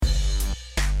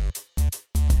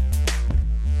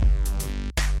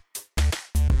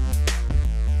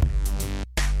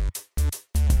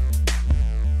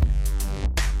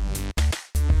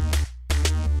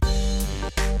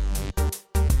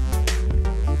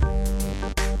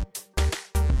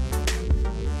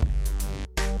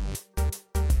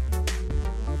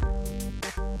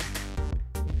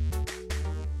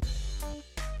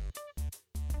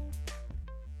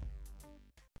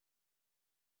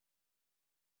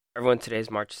Everyone, today is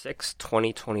March 6th,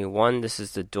 2021. This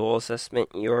is the Duel Assessment,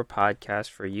 your podcast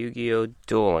for Yu-Gi-Oh!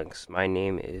 Duel Links. My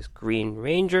name is Green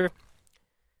Ranger.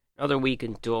 Another week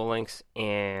in Duel Links,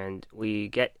 and we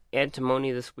get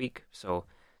Antinomy this week, so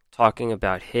talking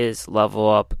about his level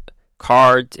up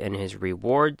cards and his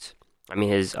rewards.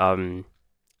 His duel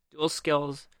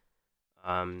skills.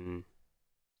 Back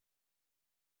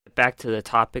to the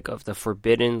topic of the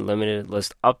Forbidden Limited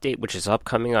List update, which is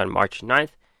upcoming on March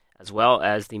 9th. As well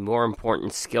as the more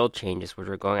important skill changes, which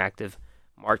are going active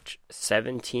March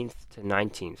 17th to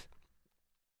 19th.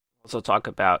 Also talk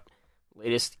about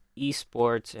latest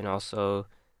esports and also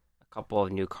a couple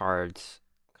of new cards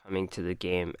coming to the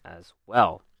game as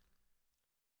well.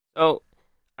 So,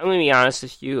 I'm going to be honest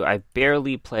with you, I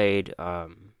barely played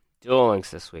Duel Links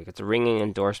this week. It's a ringing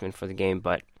endorsement for the game,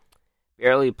 but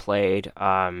barely played.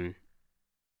 I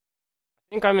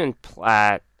think I'm in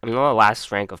Plat. I'm in the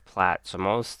last rank of Plat,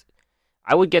 so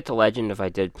I would get to Legend if I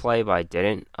did play, but I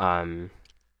didn't.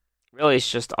 Really,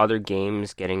 it's just other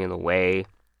games getting in the way.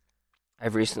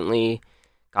 I've recently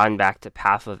gotten back to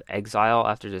Path of Exile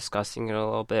after discussing it a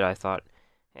little bit. I thought,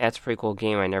 hey, that's a pretty cool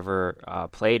game. I never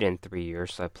played in 3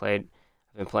 years, so I've been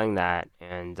playing that,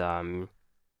 and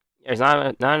there's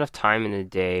not enough time in the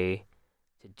day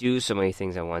to do so many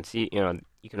things at once. You can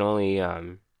only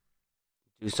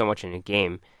do so much in a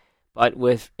game. But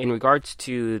in regards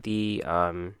to the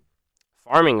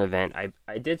farming event, I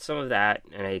did some of that,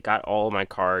 and I got all my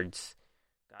cards,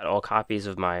 got all copies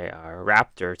of my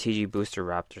Raptor, TG Booster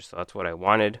Raptor, so that's what I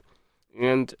wanted.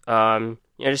 And,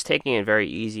 just taking it very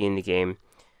easy in the game.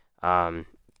 Not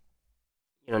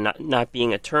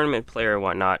being a tournament player and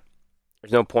whatnot,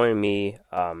 there's no point in me,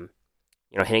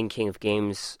 hitting King of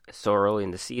Games so early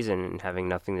in the season and having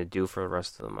nothing to do for the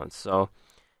rest of the month. So,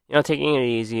 taking it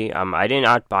easy. I did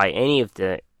not buy any of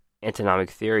the Antinomic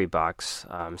Theory box.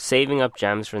 Saving up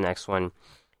gems for the next one.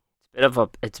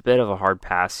 It's a bit of a hard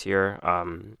pass here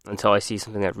until I see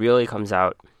something that really comes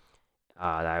out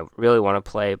that I really want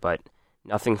to play, but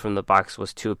nothing from the box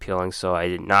was too appealing, so I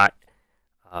did not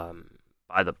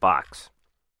buy the box.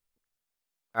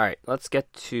 Alright, let's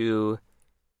get to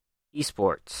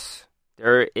esports.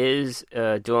 There is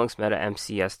a Duel Links Meta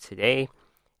MCS today,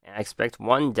 and I expect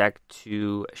one deck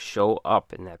to show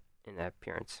up in that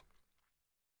appearance.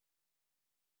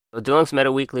 So Duel Links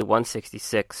Meta Weekly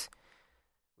 166.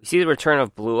 We see the return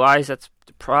of Blue Eyes. That's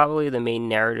probably the main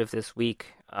narrative this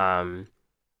week.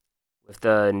 With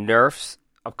the nerfs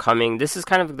upcoming, this is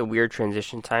kind of the weird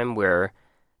transition time where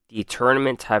the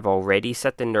tournament have already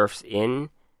set the nerfs in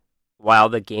while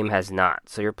the game has not.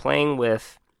 So you're playing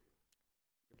with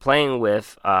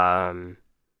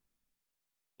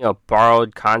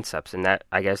borrowed concepts, and that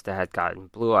I guess that had gotten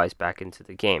Blue Eyes back into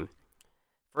the game.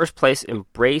 First place,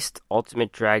 Embraced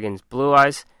Ultimate Dragons Blue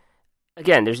Eyes.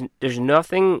 Again, there's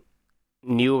nothing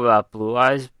new about Blue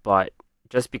Eyes, but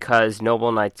just because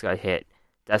Noble Knights got hit,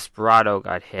 Desperado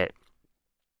got hit,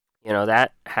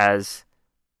 that has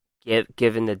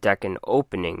given the deck an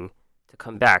opening to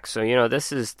come back. So,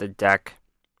 this is the deck.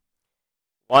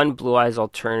 1 Blue Eyes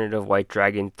Alternative White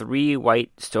Dragon, 3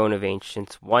 White Stone of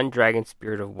Ancients, 1 Dragon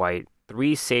Spirit of White,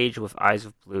 3 Sage with Eyes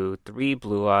of Blue, 3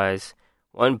 Blue Eyes,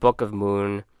 1 Book of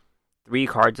Moon, 3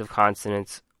 Cards of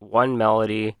Consonance, 1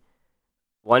 Melody,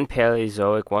 1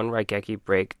 Paleozoic, 1 Raigeki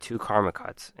Break, 2 Karma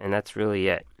Cuts, and that's really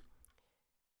it.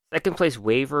 Second place,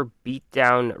 Waver,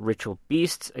 Beatdown, Ritual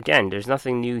Beasts. Again, there's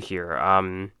nothing new here.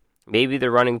 Maybe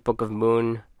they're running Book of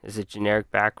Moon as a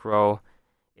generic back row.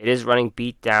 It is running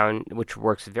Beatdown, which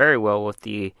works very well with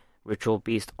the Ritual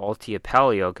Beast Altia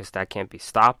Paleo, because that can't be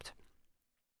stopped.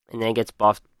 And then it gets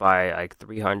buffed by like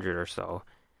 300 or so.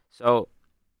 So,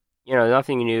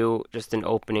 nothing new, just an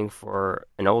opening for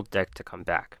an old deck to come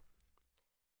back.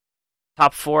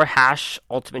 Top 4, Hash,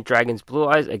 Ultimate Dragons Blue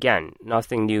Eyes. Again,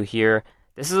 nothing new here.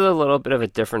 This is a little bit of a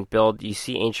different build. You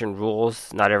see Ancient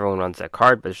Rules. Not everyone runs that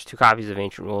card, but there's 2 copies of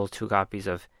Ancient Rules, 2 copies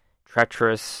of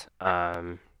Treacherous.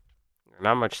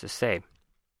 Not much to say.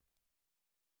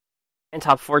 And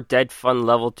top 4, Dead Fun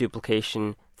Level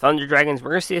Duplication. Thunder Dragons, we're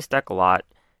going to see this deck a lot.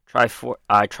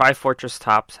 Tri-Fortress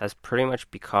Tops has pretty much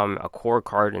become a core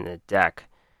card in the deck.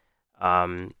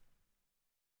 Special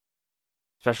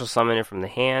Summon it from the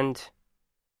hand.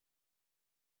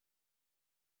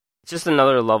 It's just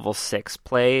another level 6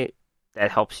 play that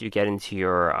helps you get into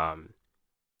your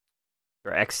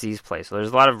XCs play. So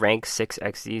there's a lot of rank 6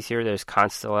 XCs here. There's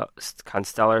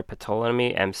Constellar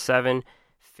Ptolemy M7,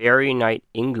 Fairy Knight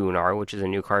Ingunar, which is a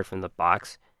new card from the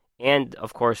box, and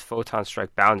of course Photon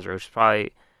Strike Bouncer, which is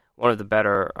probably one of the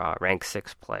better rank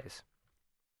 6 plays.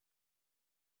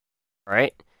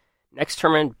 Alright, next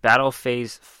tournament, Battle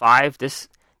Phase 5. This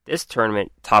this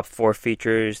tournament, top 4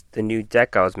 features the new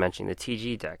deck I was mentioning, the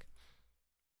TG deck.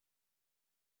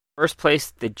 First place,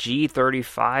 the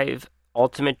G35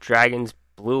 Ultimate Dragons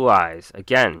Blue Eyes.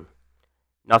 Again,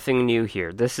 nothing new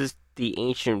here. This is the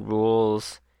Ancient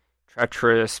Rules,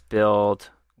 Treacherous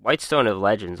build. Whitestone of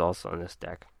Legends also in this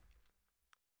deck.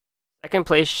 Second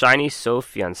place, Shiny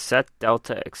Sophie on Set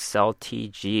Delta Excel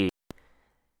TG.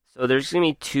 So there's going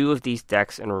to be 2 of these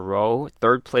decks in a row.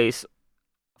 Third place,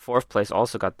 fourth place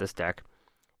also got this deck.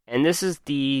 And this is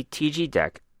the TG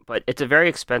deck, but it's a very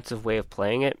expensive way of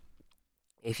playing it.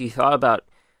 If you thought about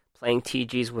playing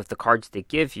TGs with the cards they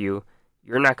give you,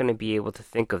 you're not going to be able to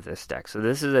think of this deck. So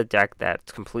this is a deck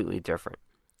that's completely different.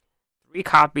 3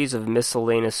 copies of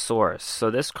Miscellaneous Source. So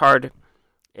this card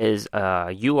is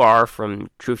UR from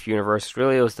Truth Universe.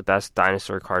 Really, it was the best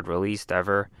dinosaur card released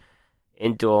ever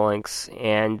in Duel Links.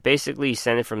 And basically, you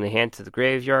send it from the hand to the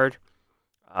graveyard.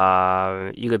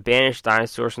 You could banish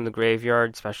dinosaurs from the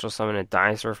graveyard, special summon a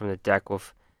dinosaur from the deck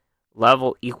with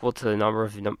level equal to the number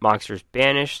of monsters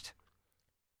banished.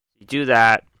 You do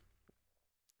that.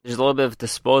 There's a little bit of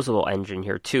disposable engine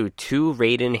here too. 2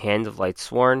 Raiden Hand of Light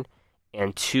Sworn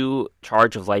and 2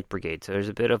 Charge of Light Brigade. So there's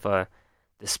a bit of a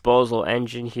disposal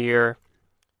engine here.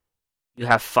 You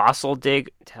have Fossil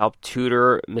Dig to help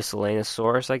tutor Miscellaneous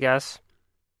Source, I guess.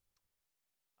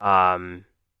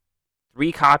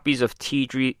 3 copies of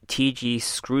TG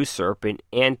Screw Serpent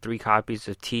and 3 copies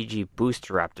of TG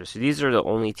Booster Raptor. So these are the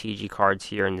only TG cards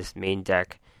here in this main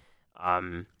deck.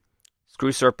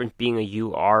 Screw Serpent being a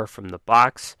UR from the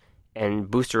box, and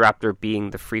Booster Raptor being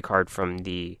the free card from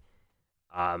the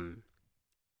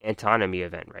Antinomy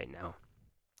event right now.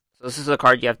 So this is a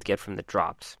card you have to get from the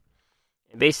drops.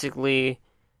 And basically,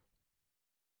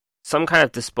 some kind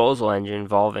of disposal engine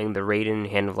involving the Raiden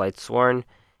Hand of Light Sworn,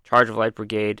 Charge of Light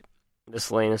Brigade,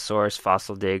 Miscellaneous Source,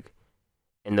 Fossil Dig,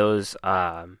 and those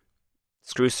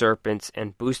Screw Serpents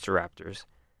and Booster Raptors.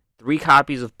 3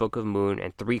 copies of Book of Moon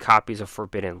and 3 copies of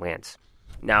Forbidden Lance.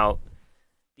 Now,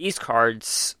 these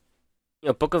cards,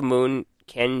 Book of Moon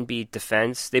can be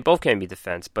defense. They both can be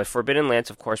defense, but Forbidden Lance,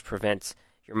 of course, prevents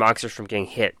your monsters from getting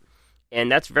hit.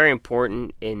 And that's very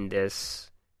important in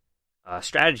this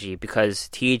strategy because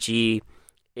TG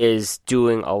is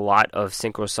doing a lot of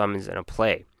synchro summons in a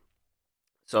play.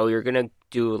 So you're going to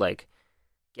do,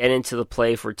 get into the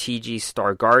play for TG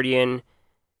Star Guardian,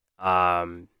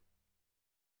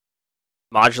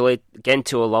 modulate, get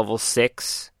into a level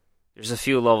 6. There's a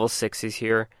few level 6s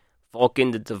here.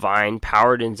 Vulcan the Divine,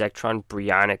 Powered Insectron,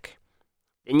 Brionic.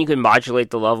 Then you can modulate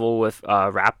the level with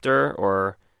Raptor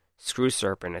or Screw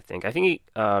Serpent, I think.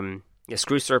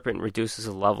 Screw Serpent reduces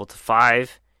the level to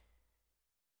 5.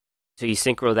 So you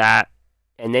synchro that.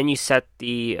 And then you set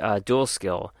the dual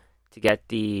skill to get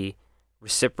the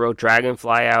Recipro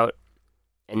Dragonfly out.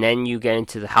 And then you get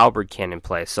into the Halberd Cannon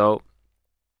play. So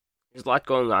there's a lot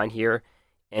going on here.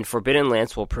 And Forbidden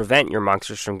Lance will prevent your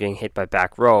monsters from getting hit by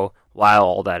back row while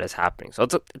all that is happening. So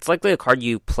it's likely a card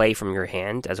you play from your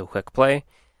hand as a quick play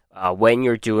when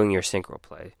you're doing your synchro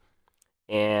play.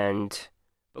 And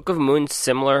Book of Moon's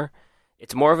similar.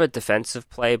 It's more of a defensive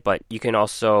play, but you can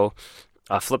also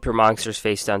flip your monsters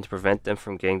face down to prevent them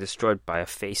from getting destroyed by a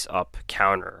face-up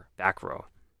counter back row.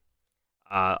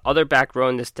 Other back row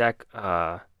in this deck,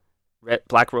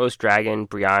 Black Rose Dragon,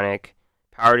 Brionic,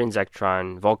 Powered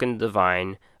Insectron, Vulcan the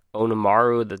Divine,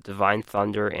 Onimaru the Divine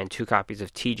Thunder, and 2 copies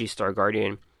of TG Star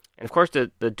Guardian. And of course,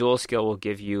 the dual skill will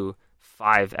give you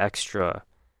 5 extra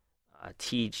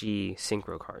TG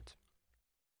synchro cards.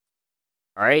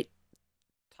 Alright,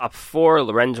 top 4,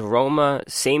 Lorenzo Roma,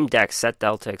 same deck, Set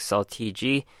Delta Excel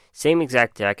TG, same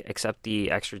exact deck, except the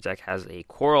extra deck has a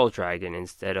Coral Dragon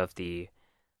instead of the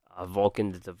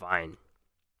Vulcan the Divine.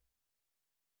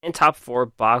 And top 4,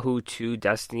 Bahu 2,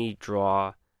 Destiny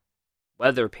Draw,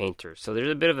 Weather Painter. So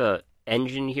there's a bit of a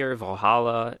engine here,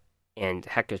 Valhalla and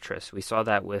Hecatrice. We saw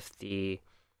that with the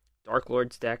Dark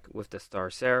Lords deck with the Star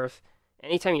Seraph.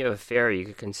 Anytime you have a fairy, you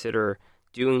could consider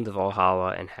doing the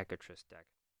Valhalla and Hecatrice deck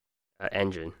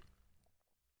engine.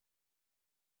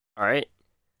 Alright,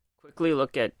 quickly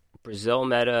look at Brazil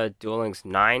meta Duel Links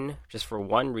 9, just for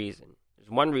one reason. There's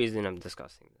one reason I'm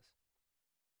discussing this.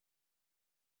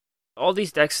 All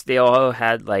these decks, they all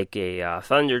had a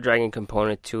Thunder Dragon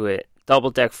component to it,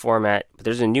 double deck format, but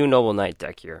there's a new Noble Knight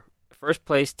deck here. First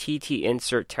place, TT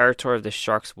Insert, Territory of the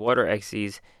Sharks, Water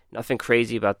Xyz, nothing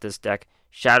crazy about this deck.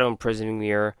 Shadow Imprisoning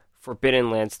Mirror,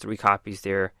 Forbidden Lance, 3 copies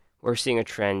there. We're seeing a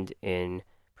trend in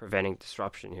preventing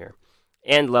disruption here.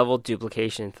 And level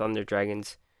duplication, Thunder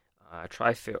Dragons,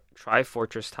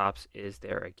 Trifortress Tops is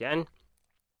there again.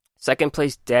 Second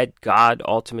place, Dead God,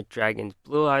 Ultimate Dragons,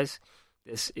 Blue Eyes.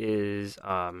 This is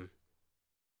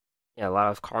Yeah, a lot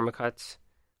of Karma Cuts.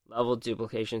 Level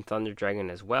Duplication Thunder Dragon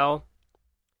as well.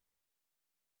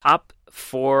 Top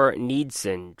 4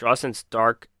 Needson. Draw sense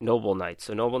Dark Noble Knights.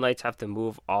 So Noble Knights have to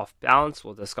move off balance.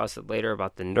 We'll discuss it later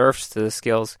about the nerfs to the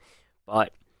skills.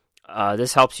 But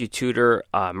this helps you tutor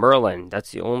Merlin.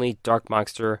 That's the only dark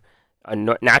monster,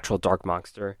 natural dark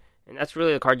monster. And that's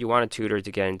really the card you want to tutor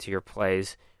to get into your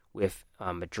plays with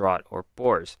Madrot or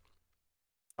Boars.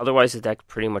 Otherwise, the deck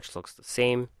pretty much looks the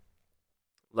same.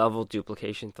 Level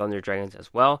Duplication Thunder Dragons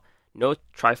as well. No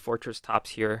Trifortress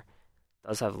tops here.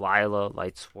 Does have Lila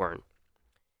Lightsworn.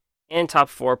 And top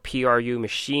 4 PRU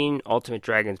Machine, Ultimate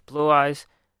Dragons Blue Eyes.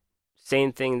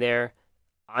 Same thing there.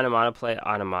 Onomatopoeia,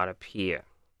 Onomatopoeia.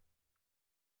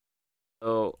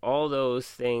 So all those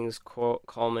things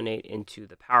culminate into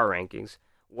the power rankings.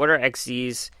 What are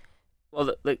XZ's?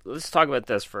 Well, let's talk about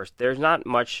this first. There's not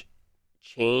much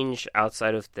change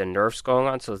outside of the nerfs going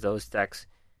on, so those decks,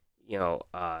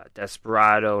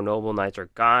 Desperado, Noble Knights are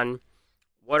gone.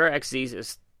 What are XZ's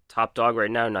is top dog right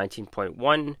now,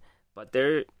 19.1, but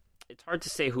it's hard to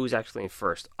say who's actually in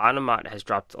first. Automat has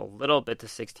dropped a little bit to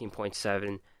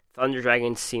 16.7. Thunder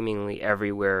Dragon seemingly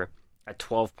everywhere at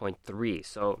 12.3.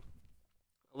 So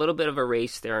a little bit of a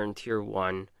race there in Tier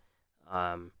 1.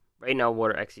 Right now,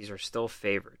 Water XZs are still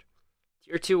favored.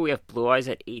 Tier 2, we have Blue Eyes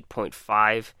at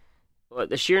 8.5. Well,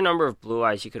 the sheer number of Blue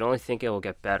Eyes, you could only think it will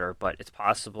get better, but it's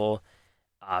possible.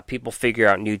 People figure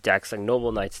out new decks like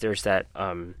Noble Knights. There's that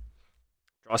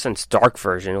Draw Sense Dark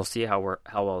version. We'll see how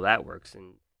well that works,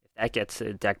 and if that gets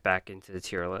the deck back into the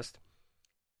tier list.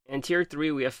 In Tier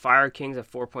 3, we have Fire Kings at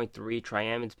 4.3,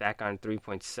 Triamid's back on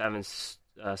 3.7,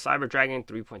 Cyber Dragon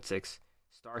 3.6,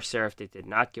 Star Seraph, they did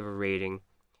not give a rating,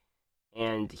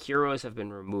 and Heroes have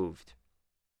been removed.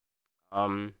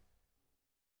 That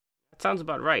sounds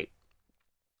about right.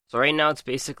 So right now it's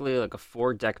basically like a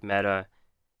 4-deck meta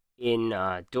in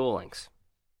Duel Links.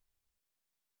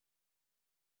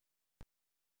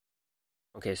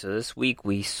 Okay, so this week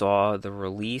we saw the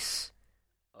release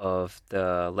of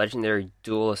the legendary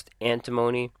duelist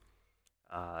Antinomy.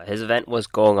 His event was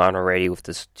going on already with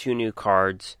this 2 new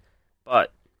cards,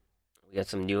 but we got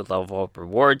some new level up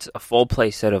rewards, a full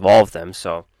play set of all of them,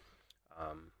 so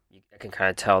I can kind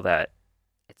of tell that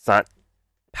it's not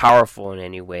powerful in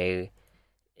any way.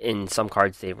 In some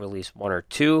cards they released 1 or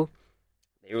 2.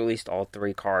 They released all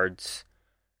 3 cards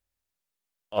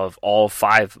of all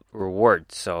 5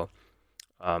 rewards, so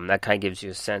that kind of gives you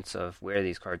a sense of where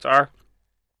these cards are.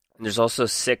 And there's also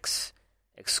 6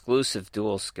 exclusive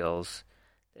duel skills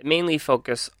that mainly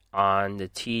focus on the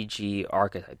TG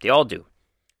archetype. They all do.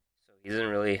 So he doesn't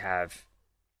really have...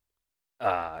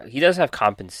 he does have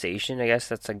compensation, I guess.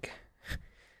 That's like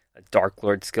a Dark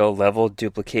Lord skill level.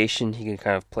 Duplication, he can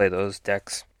kind of play those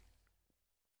decks.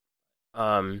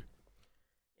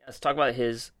 Let's talk about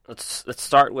his... Let's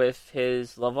start with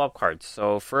his level up cards.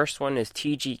 So first one is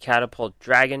TG Catapult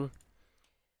Dragon.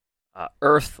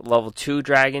 Earth level 2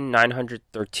 Dragon, 900,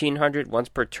 1300. Once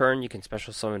per turn, you can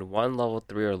special summon 1 level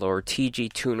 3 or lower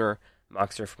TG Tuner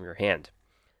monster from your hand.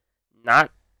 Not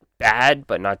bad,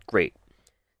 but not great.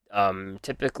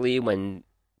 Typically, when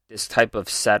this type of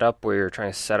setup, where you're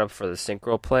trying to set up for the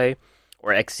Synchro play,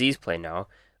 or XZ's play now,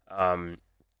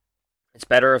 it's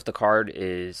better if the card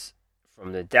is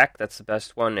from the deck, that's the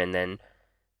best one, and then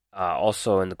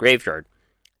also in the graveyard.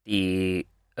 The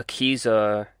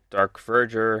Akiza Dark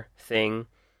Verger thing,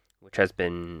 which is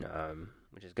going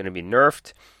to be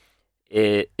nerfed,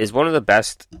 it is one of the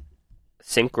best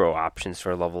synchro options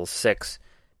for level 6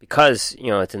 because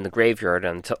it's in the graveyard,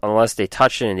 and unless they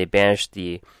touch it and they banish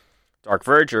the Dark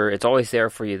Verger, it's always there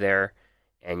for you there,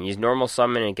 and you use normal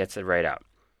summon and it gets it right out.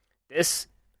 This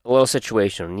a little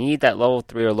situational. You need that level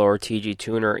 3 or lower TG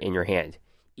tuner in your hand.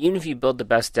 Even if you build the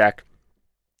best deck,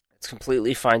 it's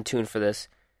completely fine-tuned for this.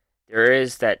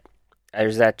 There's that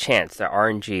chance, that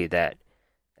RNG, that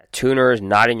tuner is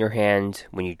not in your hand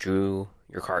when you drew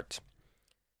your cards.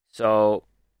 So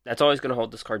that's always going to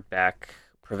hold this card back,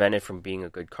 prevent it from being a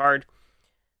good card.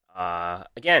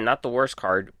 Again, not the worst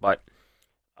card, but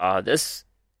this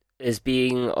is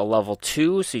being a level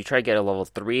 2, so you try to get a level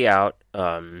 3 out,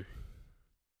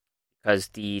 because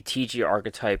the TG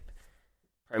archetype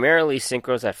primarily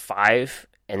synchros at 5,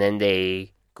 and then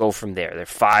they go from there. They're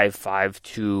 5, 5,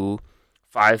 2,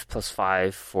 5 plus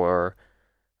 5 for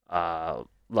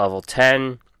level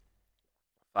 10,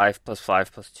 5 plus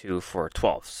 5 plus 2 for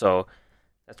 12. So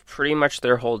that's pretty much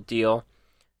their whole deal.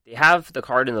 They have the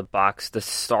card in the box, the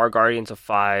Star Guardians of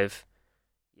 5.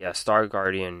 Yeah, Star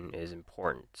Guardian is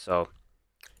important. So,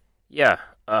 yeah,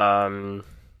 it's going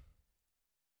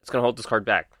to hold this card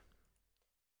back.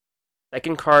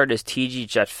 Second card is TG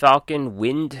Jet Falcon,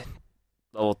 Wind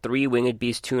Level 3 Winged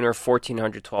Beast Tuner,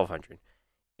 1400, 1200.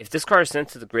 If this card is sent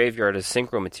to the graveyard as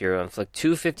synchro material, inflict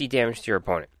 250 damage to your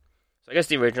opponent. So I guess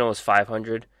the original was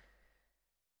 500.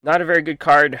 Not a very good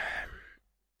card.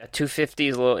 At 250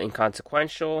 is a little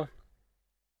inconsequential.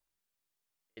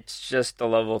 It's just a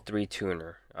level 3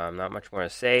 tuner. Not much more to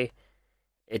say.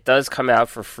 It does come out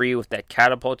for free with that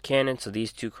catapult cannon, so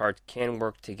these two cards can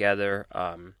work together.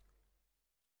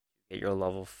 Get your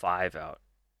level 5 out.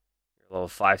 Your level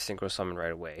 5 synchro summon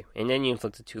right away. And then you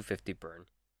inflict a 250 burn.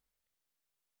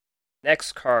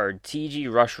 Next card,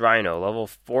 TG Rush Rhino, level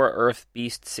 4 Earth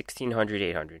Beast, 1600,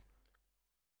 800.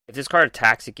 If this card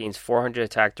attacks, it gains 400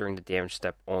 attack during the damage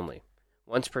step only.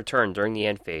 Once per turn during the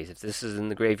end phase, if this is in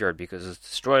the graveyard because it's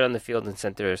destroyed on the field and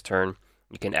sent there this turn,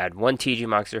 you can add one TG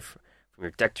monster from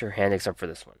your deck to your hand except for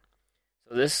this one.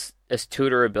 So this is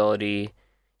tutor ability.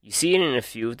 You see it in a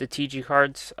few of the TG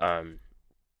cards.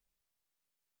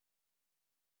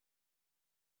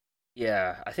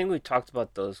 Yeah, I think we talked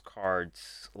about those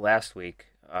cards last week.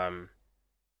 That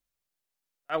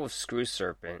was Screw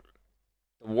Serpent.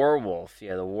 The Werewolf,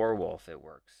 yeah, the Werewolf, it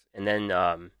works. And then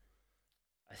I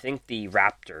think the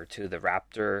Raptor, too. The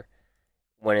Raptor,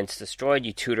 when it's destroyed,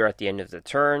 you tutor at the end of the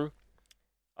turn.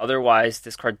 Otherwise,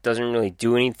 this card doesn't really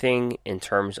do anything in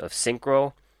terms of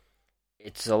synchro.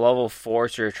 It's a level 4,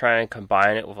 so you're trying to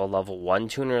combine it with a level 1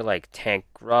 tuner like Tank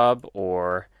Grub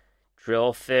or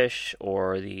Drillfish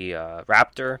or the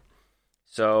Raptor.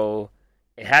 So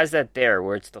it has that there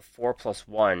where it's the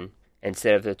 4+1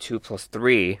 instead of the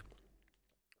 2+3,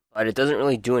 but it doesn't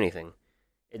really do anything.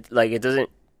 It doesn't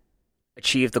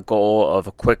achieve the goal of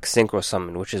a quick synchro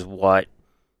summon, which is what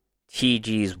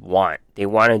TGs want. They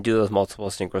want to do those multiple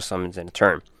synchro summons in a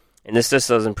turn, and this just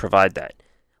doesn't provide that.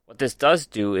 What this does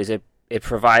do is it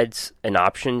provides an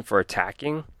option for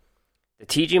attacking. The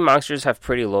TG monsters have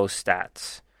pretty low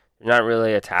stats. They're not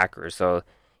really attackers, so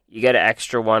you get an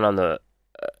extra one on the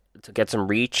to get some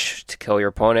reach to kill your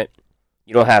opponent.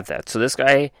 You don't have that. So this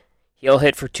guy, he'll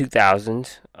hit for 2,000.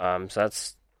 So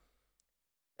that's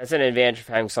an advantage of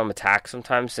having some attack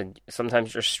sometimes. And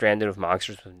sometimes you're stranded with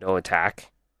monsters with no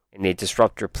attack, and they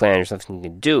disrupt your plan. There's nothing you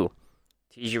can do.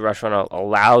 TG Rush Run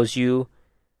allows you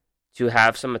to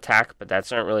have some attack, but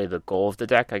that's not really the goal of the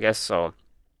deck, I guess. So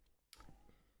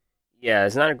yeah,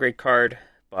 it's not a great card,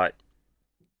 but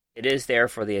it is there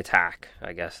for the attack,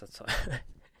 I guess. That's all.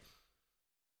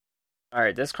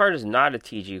 Alright, this card is not a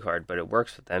TG card, but it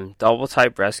works with them. Double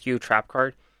type rescue trap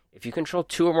card. If you control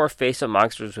 2 or more face-up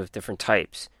monsters with different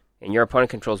types, and your opponent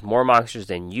controls more monsters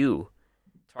than you,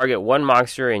 target one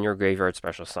monster in your graveyard,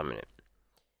 special summon it.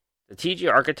 The TG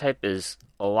archetype is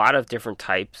a lot of different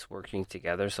types working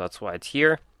together, so that's why it's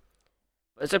here.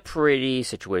 But it's a pretty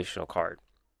situational card.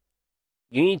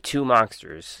 You need 2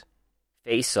 monsters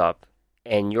face up,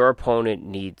 and your opponent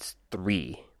needs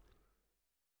 3.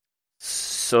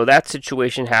 So that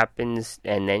situation happens,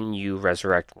 and then you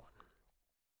resurrect one.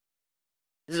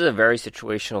 This is a very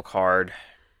situational card.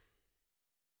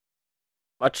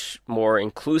 Much more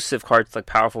inclusive cards like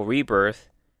Powerful Rebirth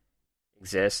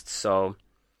exist, so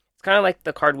it's kind of like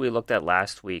the card we looked at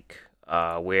last week,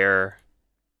 where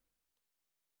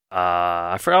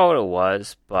I forgot what it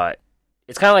was, but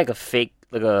it's kind of like a fake,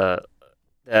 like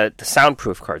the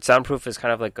Soundproof card. Soundproof is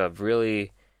kind of like a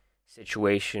really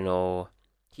situational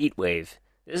Heat Wave.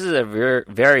 This is a very,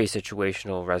 very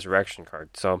situational resurrection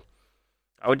card, so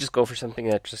I would just go for something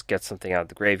that just gets something out of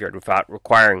the graveyard without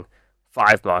requiring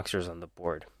 5 monsters on the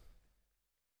board.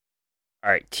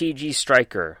 Alright, TG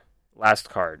Striker, last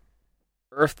card.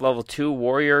 Earth level 2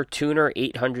 Warrior Tuner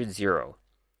 800-0.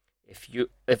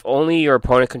 If only your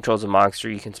opponent controls a monster,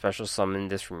 you can special summon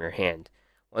this from your hand.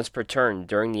 Once per turn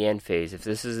during the end phase, if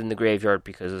this is in the graveyard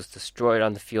because it was destroyed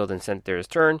on the field and sent there this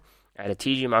turn, add a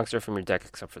TG monster from your deck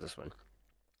except for this one.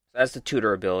 So that's the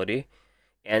tutor ability.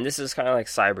 And this is kind of like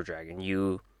Cyber Dragon.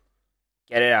 You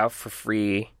get it out for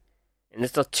free. And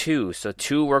it's a 2. So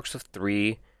 2 works with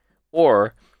 3.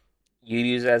 Or you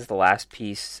use it as the last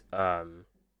piece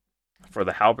for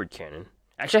the Halberd Cannon.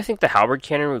 Actually, I think the Halberd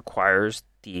Cannon requires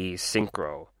the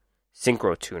Synchro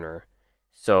tuner.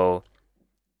 So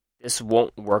this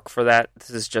won't work for that.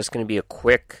 This is just going to be a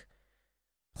quick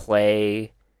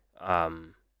play.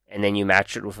 And then you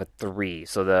match it with a 3.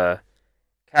 So the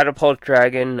Catapult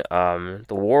Dragon,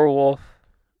 the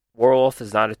Werewolf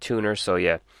is not a tuner, so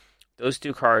yeah, those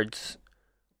 2 cards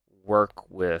work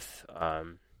with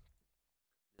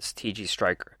this TG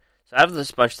Striker. So out of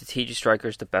this bunch, the TG Striker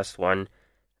is the best one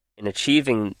in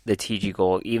achieving the TG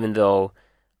goal, even though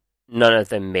none of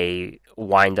them may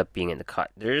wind up being in the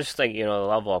cut. They're just like,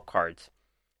 level up cards.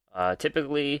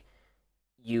 Typically,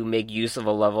 you make use of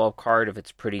a level up card if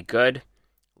it's pretty good.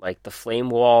 like the Flame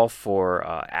Wall for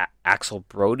Axel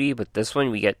Brody, but this one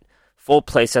we get full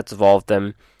playsets of all of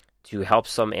them to help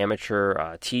some amateur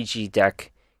TG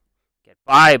deck get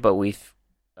by, but we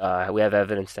have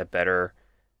evidence that better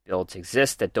builds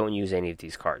exist that don't use any of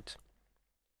these cards.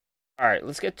 Alright,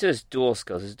 let's get to his duel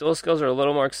skills. His duel skills are a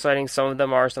little more exciting. Some of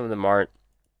them are, some of them aren't.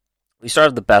 We start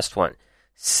with the best one.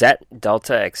 Set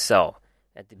Delta Excel.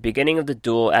 At the beginning of the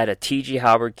duel, add a TG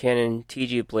Halberd Cannon,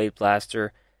 TG Blade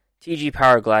Blaster, TG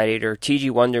Power Gladiator,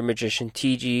 TG Wonder Magician,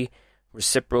 TG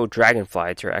Recipro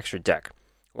Dragonfly to your extra deck.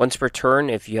 Once per turn,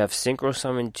 if you have Synchro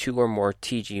Summoned 2 or more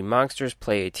TG monsters,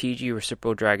 play a TG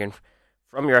Recipro Dragon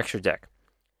from your extra deck.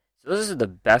 So this is the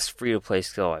best free-to-play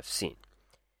skill I've seen.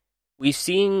 We've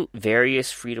seen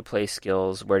various free-to-play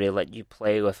skills where they let you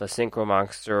play with a Synchro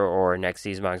monster or an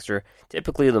Xyz monster.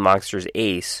 Typically, the monster's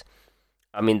ace.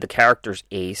 The character's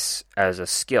ace as a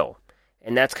skill.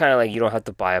 And that's kind of like you don't have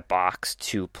to buy a box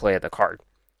to play the card.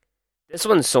 This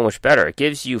one's so much better. It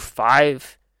gives you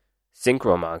 5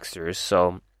 Synchro monsters.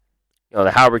 So,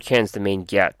 the Halberd Cannon's the main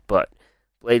get, but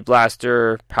Blade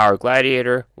Blaster, Power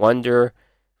Gladiator, Wonder,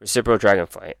 Recipro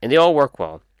Dragonfly. And they all work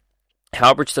well.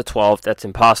 Halberd's to 12, that's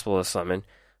impossible to summon.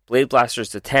 Blade Blaster's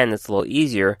to 10, that's a little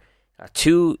easier.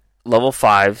 2 level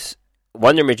 5s.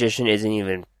 Wonder Magician isn't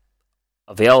even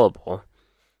available.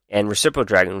 And Recipro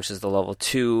Dragon, which is the level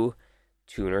 2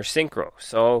 tuner synchro.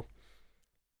 So,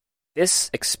 this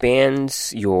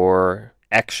expands your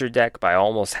extra deck by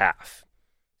almost half.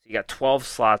 So you got 12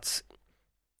 slots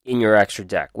in your extra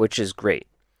deck, which is great.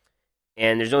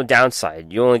 And there's no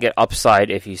downside. You only get upside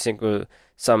if you synchro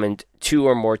summoned 2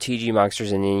 or more TG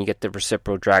monsters, and then you get the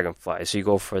Recipro Dragonfly. So you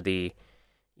go for the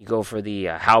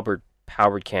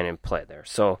Halberd Cannon play there.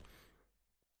 So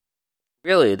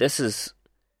really, this is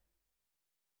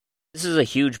a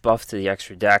huge buff to the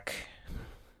extra deck.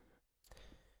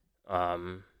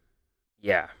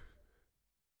 Yeah,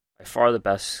 by far the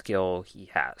best skill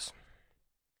he has.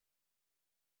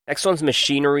 Next one's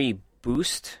Machinery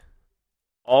Boost.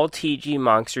 All TG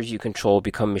monsters you control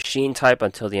become machine type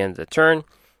until the end of the turn.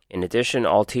 In addition,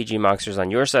 all TG monsters on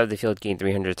your side of the field gain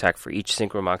 300 attack for each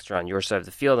synchro monster on your side of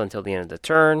the field until the end of the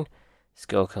turn.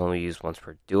 Skill can only be used once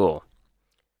per duel.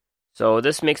 So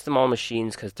this makes them all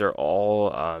machines because they're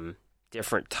all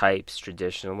different types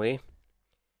traditionally.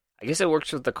 I guess it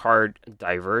works with the card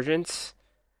Divergence.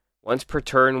 Once per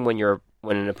turn, when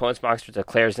an opponent's monster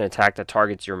declares an attack that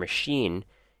targets your machine,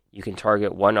 you can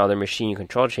target one other machine you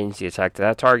control, change the attack to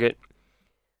that target.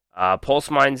 Pulse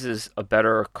Mines is a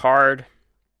better card.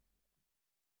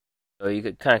 So you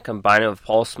could kind of combine it with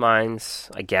Pulse Mines,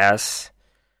 I guess.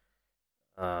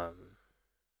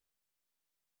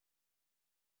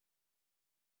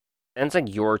 Then it's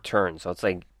like your turn, so it's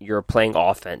like you're playing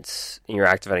offense and you're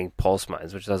activating Pulse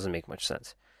Mines, which doesn't make much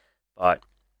sense. But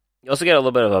you also get a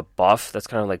little bit of a buff that's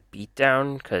kind of like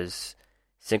beatdown, because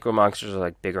synchro monsters are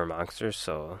like bigger monsters,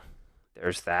 so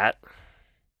there's that.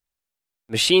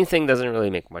 Machine thing doesn't really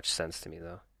make much sense to me,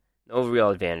 though. No real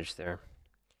advantage there.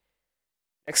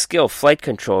 Next skill, Flight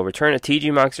Control. Return a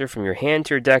TG monster from your hand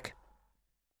to your deck.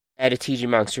 Add a TG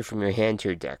monster from your hand to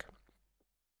your deck.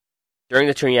 During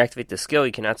the turn you activate the skill,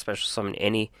 you cannot special summon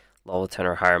any level 10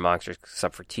 or higher monsters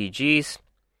except for TGs.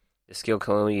 The skill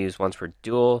can only be used once per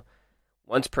duel.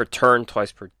 Once per turn,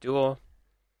 twice per duel.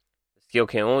 The skill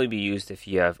can only be used if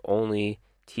you have only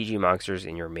TG monsters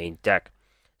in your main deck.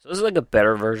 So this is like a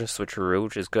better version of Switcheroo,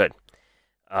 which is good.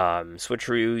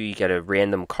 Switcheroo, you get a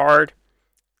random card.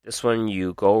 This one,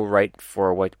 you go right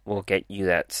for what will get you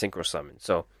that Synchro Summon.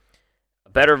 So, a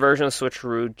better version of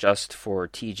Switcheroo just for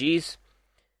TGs.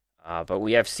 But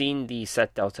we have seen the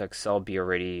Set Delta Excel be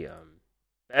already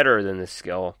better than this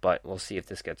skill, but we'll see if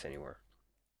this gets anywhere.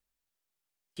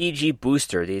 TG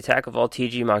Booster. The attack of all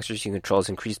TG monsters you control is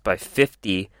increased by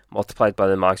 50, multiplied by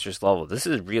the monster's level. This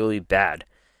is really bad.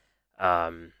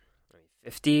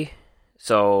 50.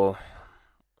 So,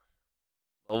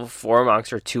 level 4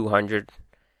 monster, 200.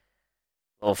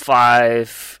 Level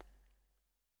 5,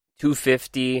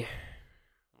 250.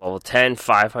 Level 10,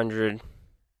 500.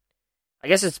 I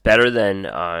guess it's better than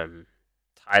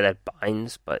Tie That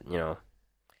Binds, but,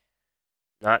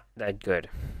 not that good.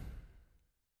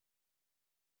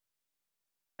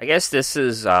 I guess this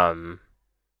is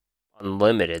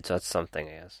unlimited, so that's something,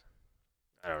 I guess.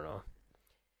 I don't know.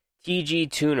 TG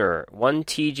Tuner. One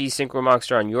TG Synchro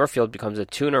monster on your field becomes a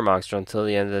tuner monster until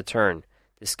the end of the turn.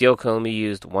 The skill can only be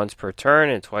used once per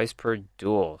turn and twice per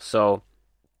duel. So,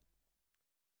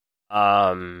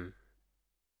 yeah,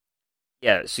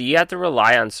 so you have to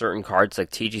rely on certain cards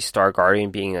like TG Star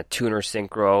Guardian being a tuner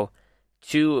synchro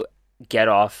to get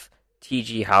off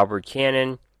TG Halberd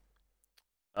Cannon.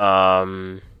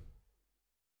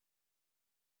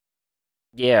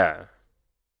 Yeah.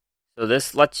 So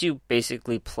this lets you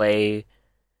basically play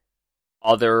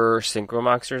other synchro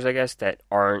monsters, I guess, that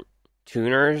aren't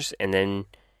tuners, and then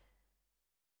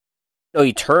no,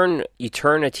 you turn a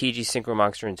TG synchro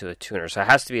monster into a tuner. So it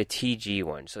has to be a TG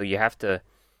one. So you have to.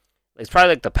 It's probably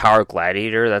like the Power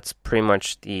Gladiator. That's pretty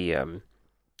much the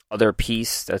other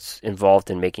piece that's involved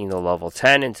in making the level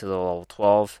 10 into the level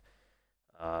 12.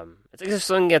 It's like if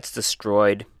something gets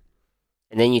destroyed,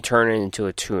 and then you turn it into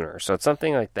a tuner. So it's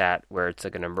something like that where it's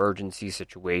like an emergency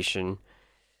situation.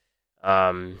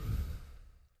 Um,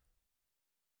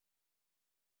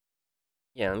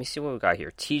 yeah, let me see what we got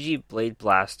here. TG Blade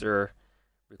Blaster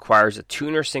requires a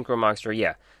tuner synchro monster.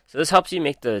 Yeah, so this helps you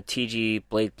make the TG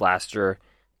Blade Blaster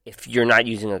if you're not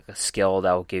using like a skill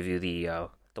that will give you the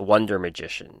Wonder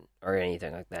Magician or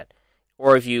anything like that,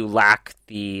 or if you lack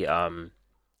the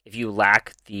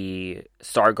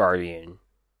Star Guardian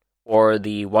or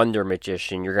the Wonder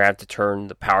Magician, you're gonna have to turn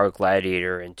the Power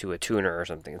Gladiator into a tuner or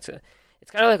something. It's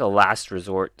kind of like a last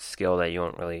resort skill that you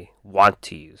don't really want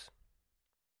to use.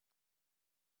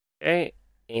 Okay,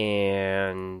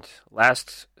 and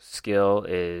last skill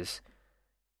is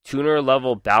Tuner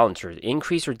Level Balancer.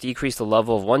 Increase or decrease the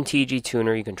level of one TG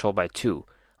tuner you control by 2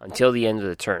 until the end of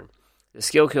the turn. The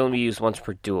skill can only be used once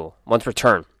per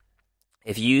turn.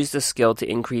 If you use the skill to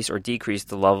increase or decrease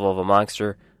the level of a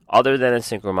monster other than a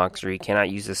synchro monster, you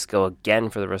cannot use the skill again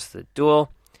for the rest of the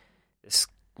duel.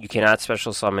 You cannot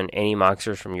special summon any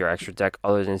monsters from your extra deck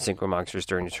other than synchro monsters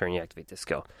during the turn you activate this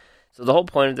skill. So the whole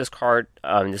point of this card,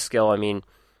 this skill,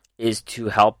 is to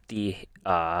help the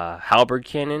halberd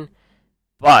cannon,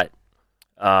 but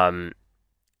um,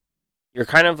 you're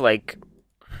kind of like,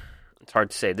 it's hard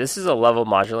to say. This is a level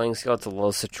modulating skill. It's a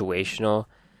little situational.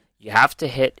 You have to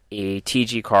hit a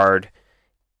TG card.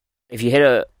 If you hit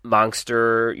a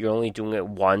monster, you're only doing it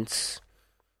once.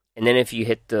 And then if you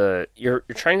hit you're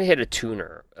trying to hit a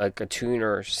tuner, like a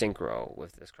tuner synchro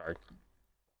with this card.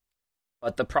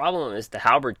 But the problem is the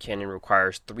halberd cannon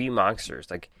requires 3 monsters.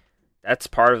 Like, that's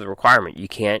part of the requirement. You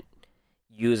can't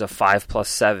use a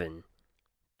 5+7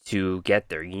 to get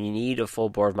there. You need a full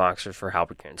board monster for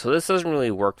halberd cannon. So this doesn't really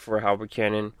work for halberd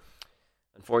cannon,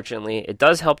 unfortunately. It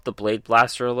does help the blade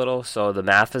blaster a little, so the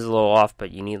math is a little off, but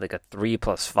you need like a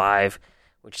 3+5,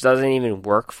 which doesn't even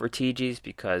work for TGs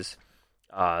because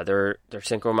their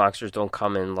synchro monsters don't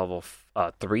come in level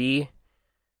 3.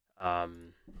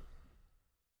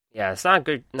 Yeah, it's not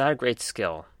a great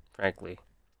skill, frankly.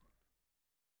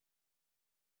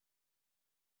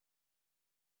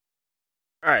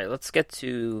 All right, let's get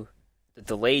to the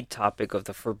delayed topic of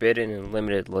the Forbidden and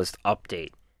Limited List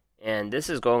update. And this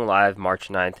is going live March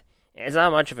 9th. And it's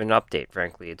not much of an update,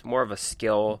 frankly. It's more of a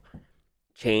skill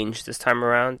change this time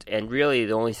around. And really,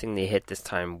 the only thing they hit this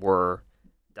time were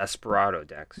Desperado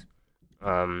decks.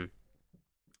 I've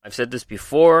said this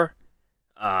before.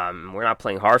 We're not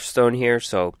playing Hearthstone here,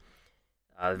 so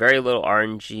very little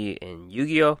RNG in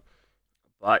Yu-Gi-Oh!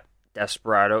 But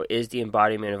Desperado is the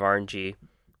embodiment of RNG,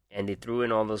 and they threw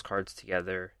in all those cards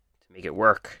together to make it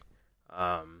work.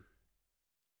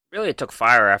 Really, it took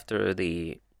fire after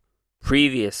the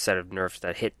previous set of nerfs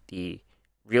that hit the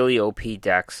really OP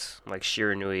decks like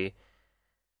Shiranui,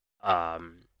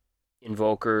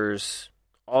 Invokers,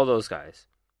 all those guys.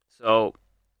 So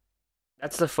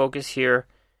that's the focus here.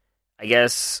 I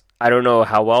guess I don't know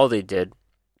how well they did,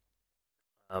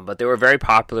 but they were very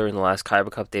popular in the last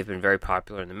Kaiba Cup. They've been very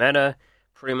popular in the meta.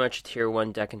 Pretty much a tier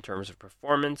 1 deck in terms of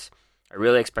performance. I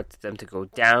really expected them to go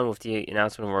down with the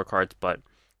announcement of more cards, but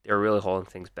they were really holding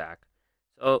things back.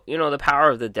 So, the power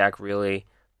of the deck really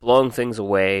blowing things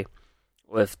away.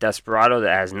 With Desperado,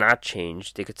 that has not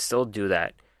changed. They could still do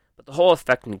that. But the whole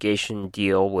effect negation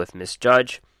deal with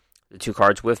Misjudge, the 2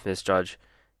 cards with Misjudge,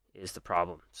 is the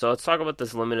problem. So let's talk about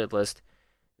this limited list.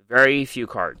 Very few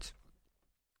cards.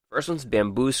 First one's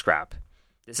Bamboo Scrap.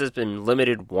 This has been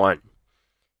limited 1. And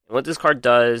what this card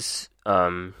does,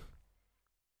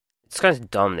 it's kind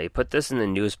of dumb. They put this in the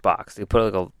news box. They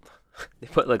put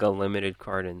like a limited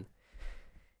card in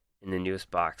the news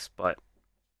box, but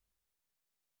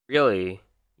really,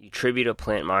 you tribute a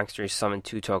plant monster, you summon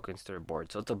 2 tokens to their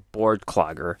board. So it's a board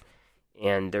clogger,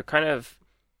 and they're kind of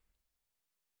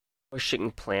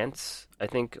pushing plants, I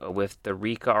think, with the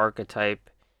Rika archetype,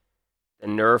 the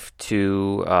nerf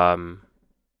to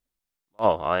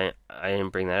I didn't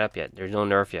bring that up yet. There's no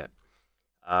nerf yet.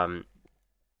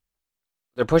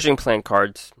 They're pushing plant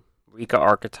cards, Rika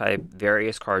archetype,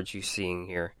 various cards you're seeing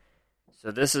here.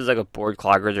 So this is like a board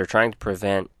clogger. They're trying to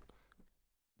prevent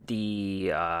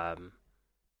the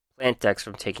plant decks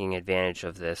from taking advantage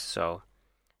of this. So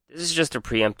this is just a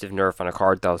preemptive nerf on a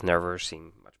card that was never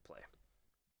seen much play.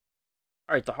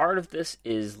 Alright, the heart of this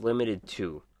is limited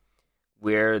to,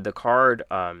 where the card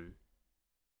Cup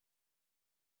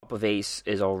of Ace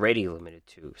is already limited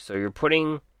to. So you're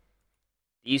putting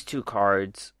these two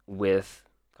cards with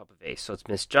Cup of Ace. So it's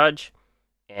Misjudge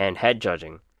and Head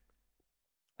Judging.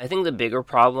 I think the bigger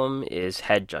problem is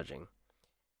Head Judging.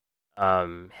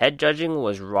 Head Judging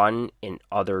was run in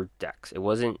other decks. It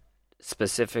wasn't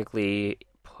specifically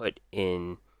put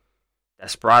in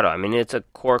Desperado. I mean, it's a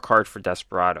core card for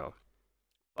Desperado.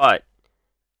 But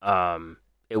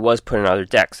it was put in other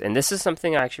decks. And this is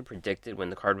something I actually predicted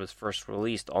when the card was first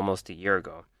released almost a year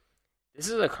ago. This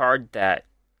is a card that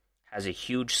has a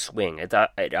huge swing. It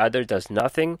either does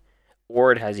nothing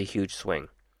or it has a huge swing.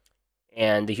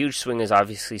 And the huge swing is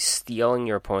obviously stealing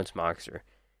your opponent's monster.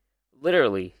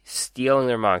 Literally stealing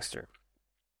their monster.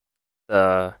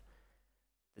 The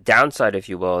downside, if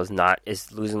you will,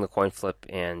 is losing the coin flip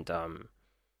and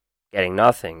getting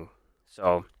nothing.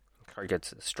 So the card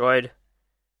gets destroyed.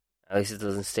 At least it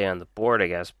doesn't stay on the board, I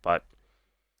guess. But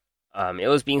it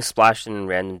was being splashed in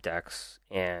random decks,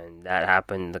 and that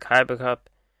happened in the Kaiba Cup.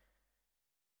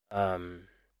 And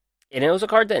it was a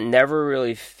card that never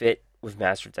really fit with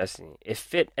Master of Destiny. It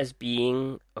fit as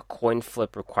being a coin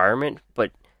flip requirement,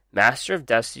 but Master of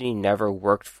Destiny never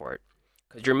worked for it.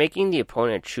 Because you're making the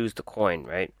opponent choose the coin,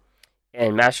 right?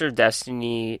 And Master of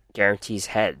Destiny guarantees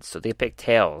heads, so they pick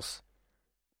tails.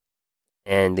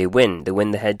 And they win. They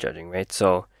win the head judging, right?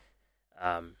 So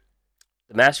the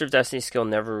Master of Destiny skill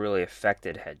never really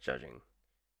affected head judging.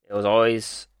 It was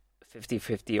always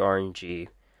 50-50 RNG.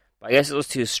 But I guess it was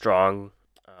too strong.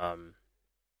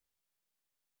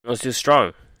 It was too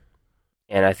strong.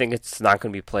 And I think it's not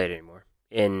going to be played anymore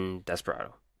in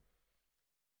Desperado.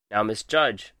 Now,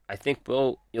 Misjudge, I think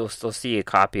you'll still see a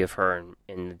copy of her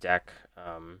in the deck.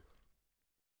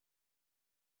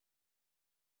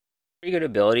 Pretty good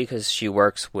ability because she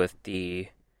works with the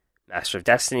Master of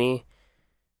Destiny.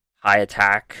 High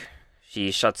attack.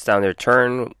 She shuts down their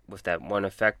turn with that one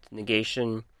effect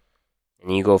negation.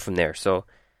 And you go from there. So,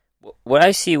 what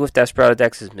I see with Desperado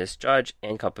decks is Misjudge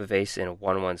and Cup of Ace in a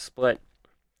 1-1 split.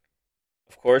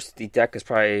 Of course, the deck is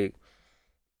probably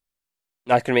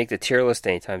not going to make the tier list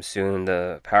anytime soon,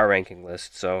 the power ranking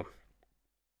list. So,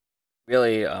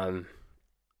 really,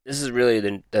 this is really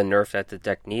the nerf that the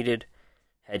deck needed.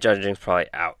 Head Judging is probably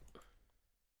out.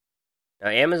 Now,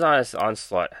 Amazon's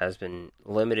Onslaught has been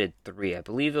limited 3. I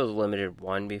believe it was limited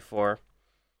 1 before.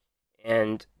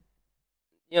 And,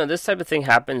 this type of thing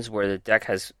happens where the deck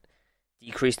has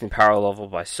decreased in power level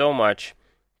by so much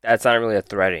that it's not really a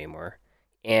threat anymore.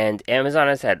 And Amazon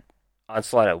has had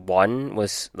Onslaught at 1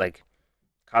 was like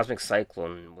Cosmic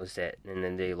Cyclone was it, and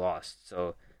then they lost.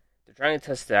 So they're trying to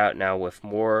test it out now with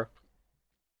more.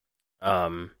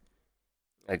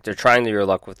 They're trying their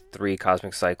luck with 3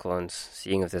 Cosmic Cyclones,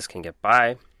 seeing if this can get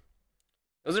by. It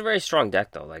was a very strong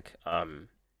deck though.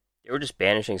 They were just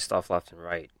banishing stuff left and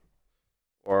right,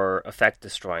 or effect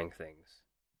destroying things.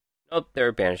 Nope, they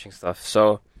were banishing stuff.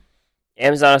 So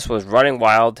Amazonas was running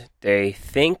wild. They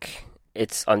think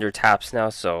it's under taps now,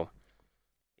 so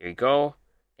here you go.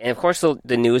 And of course,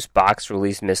 the newest box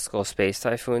released Mystical Space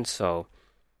Typhoon, so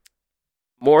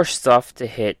more stuff to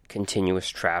hit continuous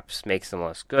traps makes them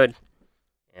less good.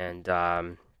 And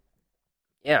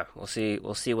we'll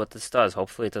see what this does.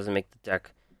 Hopefully, it doesn't make the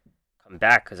deck come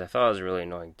back because I thought it was a really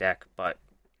annoying deck. But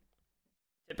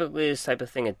typically, this type of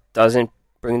thing, it doesn't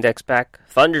bring decks back.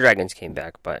 Thunder Dragons came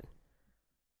back, but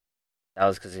that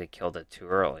was because they killed it too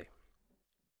early.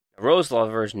 Rose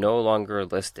Lover is no longer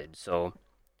listed, so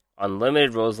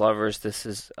Unlimited Rose Lovers, this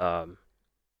is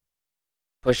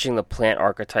pushing the plant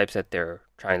archetypes that they're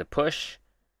trying to push.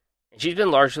 And she's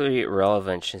been largely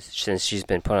irrelevant since she's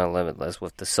been put on Limitless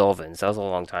with the Sylvans. That was a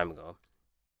long time ago.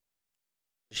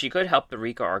 She could help the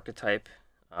Rika archetype.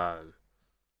 As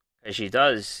she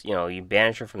does, you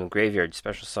banish her from the graveyard,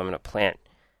 special summon a plant.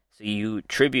 So you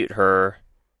tribute her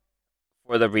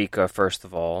for the Rika, first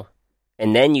of all.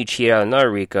 And then you cheat out another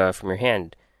Rika from your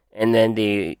hand. And then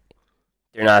they're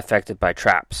not affected by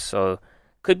traps. So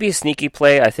could be a sneaky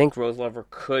play. I think Rose Lover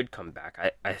could come back.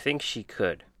 I think she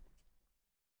could.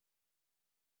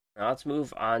 Now let's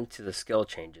move on to the skill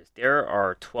changes. There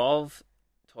are 12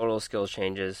 total skill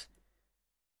changes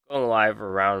going live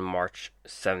around March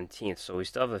 17th. So we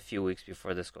still have a few weeks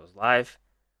before this goes live.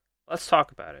 Let's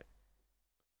talk about it.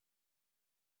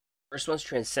 First one's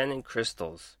Transcendent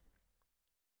Crystals.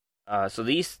 So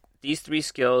these 3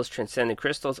 skills, Transcendent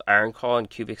Crystals, Iron Call, and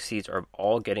Cubic Seeds, are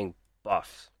all getting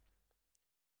buffs.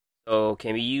 So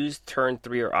can be used turn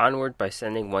 3 or onward by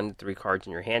sending 1 to 3 cards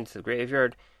in your hand to the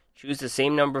graveyard. Choose the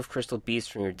same number of Crystal Beasts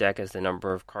from your deck as the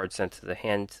number of cards sent to the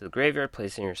hand to the graveyard,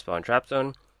 placing your spell in trap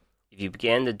zone. If you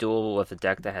begin the duel with a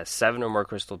deck that has 7 or more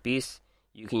Crystal Beasts,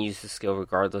 you can use the skill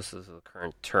regardless of the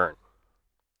current turn.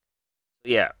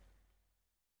 Yeah,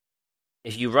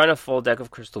 if you run a full deck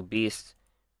of Crystal Beasts,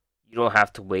 you don't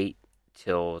have to wait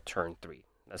till turn 3.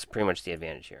 That's pretty much the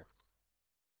advantage here.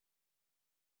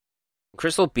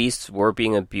 Crystal Beasts were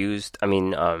being abused.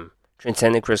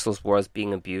 Transcendent Crystals was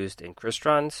being abused in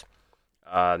Crystrons.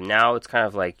 Now it's kind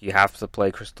of like you have to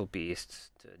play Crystal Beasts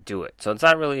to do it. So it's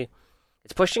not really.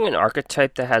 It's pushing an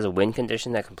archetype that has a win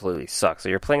condition that completely sucks. So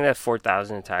you're playing that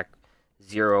 4,000 attack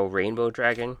 0 Rainbow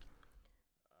Dragon.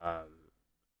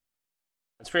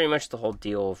 That's pretty much the whole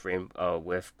deal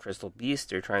with Crystal Beast.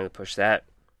 They're trying to push that.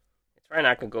 It's probably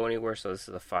not going to go anywhere, so this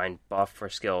is a fine buff for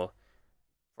skill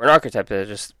for an archetype that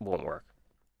just won't work.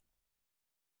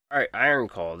 Alright, Iron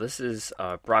Call. This is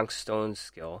Bronx Stone's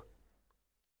skill.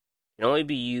 It can only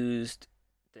be used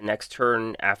the next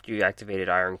turn after you activated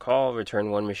Iron Call.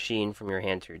 Return 1 machine from your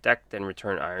hand to your deck, then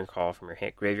return Iron Call from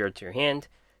your graveyard to your hand.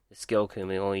 The skill can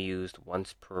be only used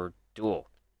once per duel.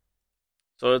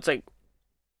 So it's going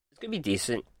to be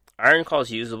decent. Iron Call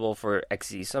is usable for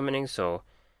XZ summoning, so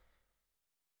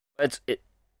I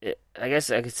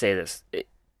guess I could say this.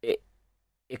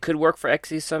 It could work for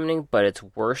XZ summoning, but it's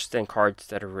worse than cards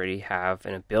that already have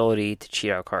an ability to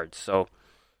cheat out cards. So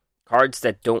cards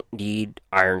that don't need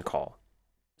Iron Call.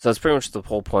 So that's pretty much the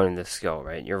whole point of this skill,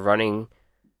 right? You're running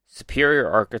superior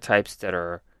archetypes that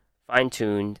are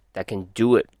fine-tuned, that can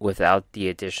do it without the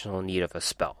additional need of a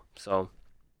spell. So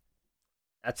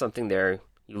that's something there.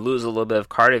 You lose a little bit of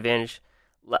card advantage.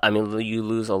 You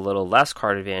lose a little less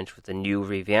card advantage with the new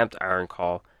revamped Iron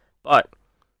Call, but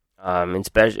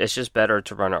it's just better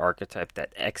to run an archetype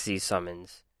that XZ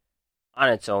summons on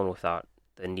its own without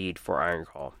the need for Iron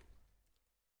Call.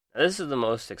 Now, this is the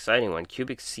most exciting one,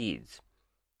 Cubic Seeds.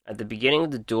 At the beginning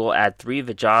of the duel, add 3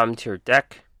 Vajam to your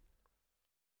deck.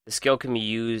 The skill can be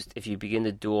used if you begin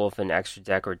the duel with an extra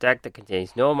deck or deck that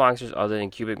contains no monsters other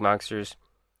than cubic monsters.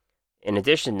 In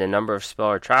addition, the number of spell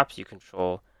or traps you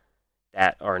control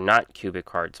that are not cubic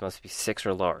cards must be 6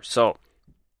 or lower. So,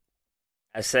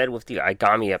 as said with the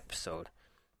Igami episode,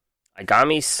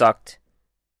 Igami sucked,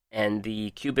 and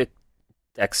the cubic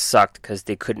decks sucked because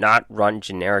they could not run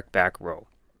generic back row.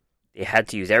 They had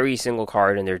to use every single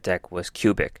card in their deck was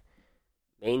cubic.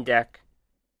 Main deck,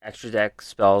 extra deck,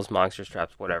 spells, monsters,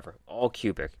 traps, whatever. All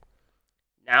cubic.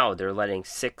 Now they're letting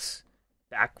 6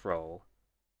 back row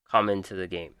come into the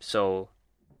game. So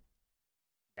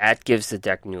that gives the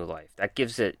deck new life. That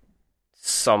gives it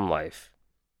some life.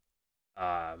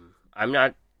 I'm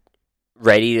not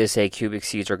ready to say cubic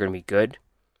seeds are going to be good.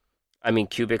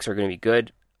 Cubics are going to be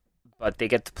good, but they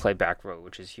get to play back row,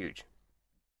 which is huge.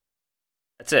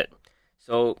 That's it.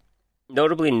 So,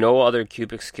 notably, no other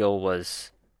cubic skill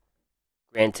was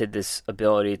granted this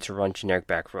ability to run generic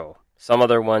back row. Some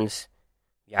other ones,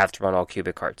 you have to run all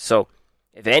cubic cards. So,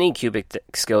 if any cubic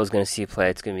skill is going to see play,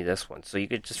 it's going to be this one. So, you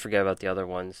could just forget about the other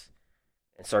ones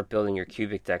and start building your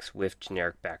cubic decks with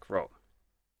generic back row.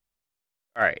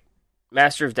 Alright,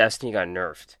 Master of Destiny got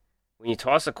nerfed. When you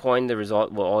toss a coin, the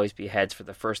result will always be heads for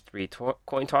the first 3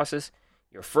 coin tosses.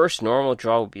 Your first normal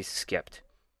draw will be skipped.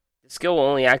 The skill will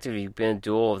only activate if you've been in a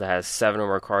duel that has 7 or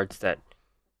more cards that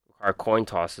require coin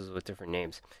tosses with different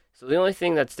names. So the only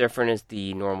thing that's different is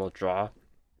the normal draw.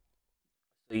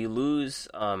 So you lose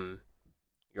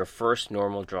your first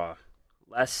normal draw.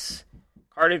 Less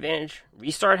card advantage.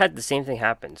 Restart had the same thing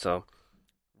happen. So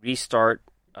restart,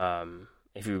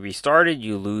 if you restarted,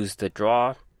 you lose the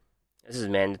draw. This is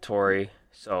mandatory.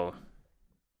 So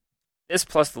this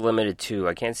plus the limited 2,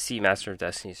 I can't see Master of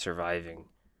Destiny surviving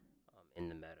in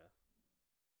the meta.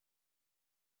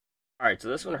 Alright, so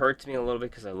this one hurts me a little bit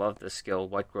because I love this skill.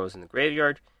 What Grows in the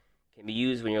Graveyard can be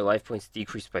used when your life points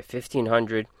decrease by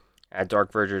 1,500. Add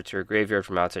Dark Verger to your graveyard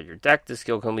from outside your deck. This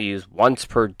skill can be used once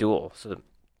per duel. So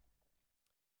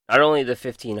not only the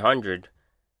 1,500,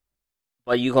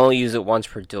 but you can only use it once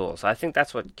per duel. So I think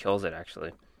that's what kills it,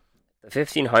 actually. The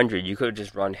 1,500, you could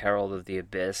just run Herald of the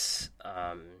Abyss.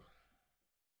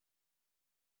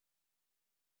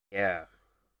 Yeah.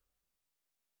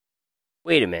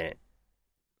 Wait a minute.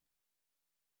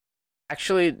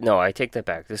 Actually, no, I take that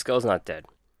back. This skill's not dead.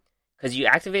 Because you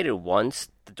activate it once,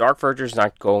 the Dark Verger's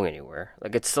not going anywhere.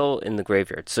 Like, it's still in the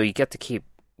graveyard, so you get to keep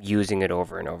using it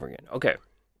over and over again. Okay.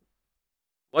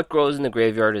 What Grows in the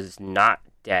Graveyard is not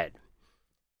dead.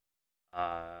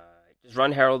 Just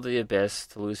run Herald of the Abyss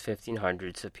to lose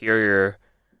 1,500. Superior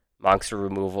monster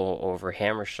removal over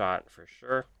Hammer Shot for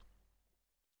sure.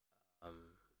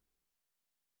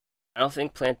 I don't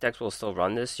think plant decks will still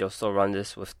run this. You'll still run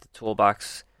this with the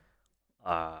toolbox,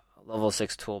 level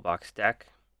 6 toolbox deck.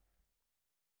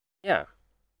 Yeah.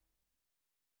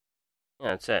 Yeah,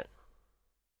 that's it.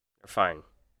 They're fine.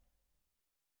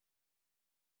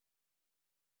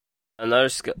 Another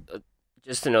skill,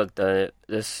 just to note,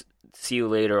 this see you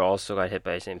later also got hit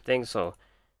by the same thing. So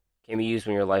can be used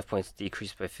when your life points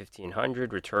decrease by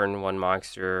 1,500. Return one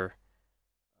monster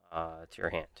to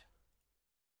your hand.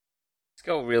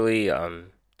 Skill really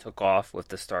took off with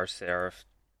the Star Seraph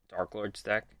Dark Lords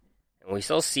deck, and we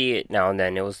still see it now and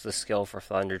then. It was the skill for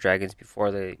Thunder Dragons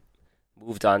before they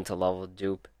moved on to level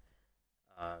dupe.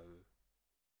 I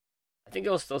think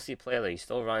you'll still see play there. You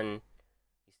still run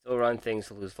things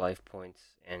to lose life points,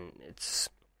 and it's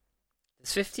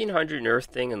this 1,500 nerf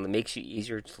thing, and it makes you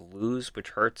easier to lose, which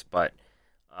hurts, but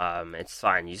it's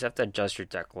fine. You just have to adjust your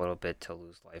deck a little bit to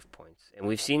lose life points, and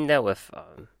we've seen that with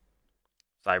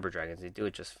Cyber Dragons. They do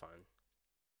it just fine.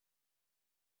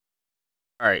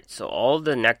 Alright, so all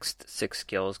the next 6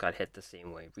 skills got hit the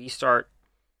same way.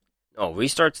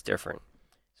 Restart's different.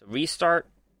 So restart,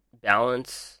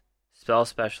 balance, spell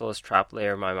specialist, trap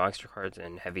layer, my monster cards,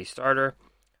 and heavy starter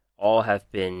all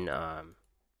have been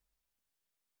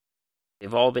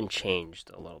they've all been changed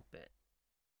a little bit.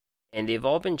 And they've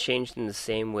all been changed in the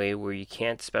same way where you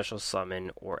can't special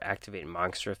summon or activate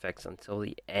monster effects until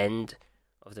the end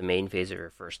of the main phase of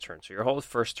your first turn. So your whole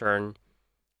first turn,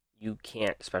 you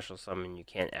can't special summon, you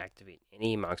can't activate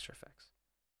any monster effects.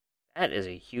 That is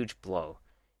a huge blow.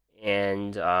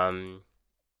 And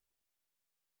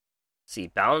see,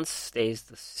 balance stays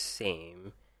the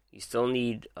same. You still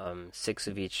need 6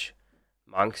 of each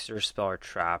monster, spell, or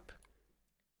trap.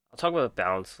 I'll talk about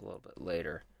balance a little bit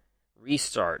later.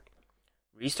 Restart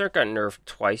got nerfed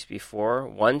twice before.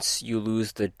 Once you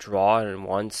lose the draw, and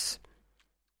once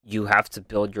you have to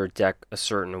build your deck a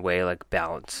certain way, like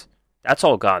balance. That's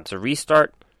all gone. So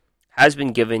restart has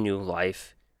been given new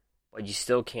life, but you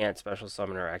still can't special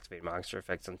summon or activate monster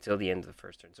effects until the end of the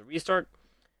first turn. So restart,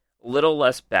 a little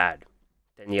less bad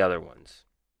than the other ones.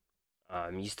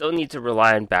 You still need to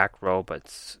rely on back row, but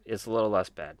it's a little less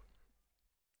bad.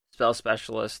 Spell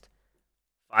specialist,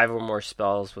 5 or more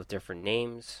spells with different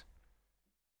names.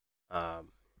 This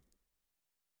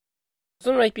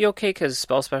one might be okay because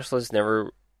spell specialists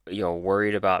never,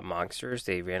 worried about monsters.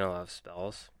 They ran a lot of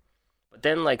spells, but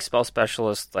then like spell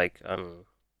specialists, like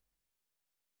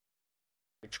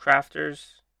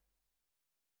witchcrafters.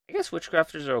 I guess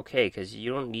witchcrafters are okay because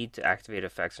you don't need to activate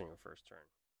effects on your first turn.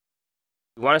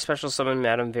 You want to special summon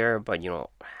Madame Vera, but you don't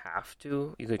have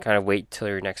to. You could kind of wait till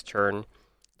your next turn,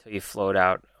 till you float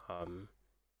out,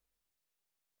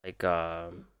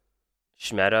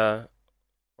 Shmeta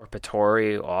or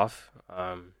Patori off.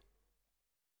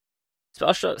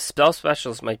 Spell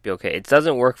specialists might be okay. It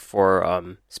doesn't work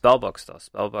for spell books though.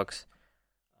 Spell books,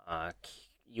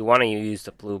 you want to use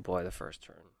the blue boy the first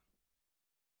turn.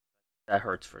 That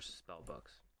hurts for spell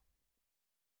books.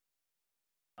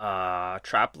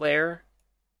 Trap layer,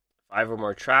 5 or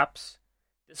more traps.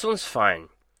 This one's fine.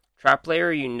 Trap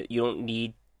layer, you don't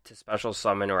need to special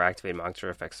summon or activate monster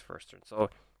effects the first turn. So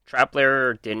trap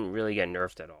layer didn't really get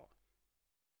nerfed at all.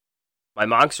 My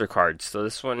monster cards. So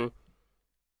this one,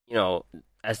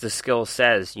 as the skill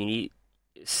says, you need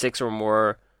 6 or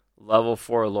more level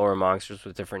 4 or lower monsters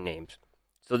with different names.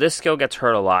 So this skill gets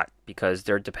hurt a lot because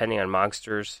they're depending on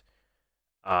monsters.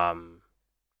 You're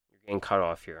getting cut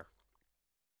off here.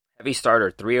 Heavy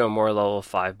starter, 3 or more level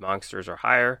 5 monsters or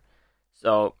higher.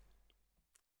 So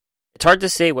it's hard to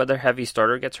say whether heavy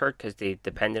starter gets hurt because they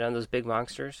depended on those big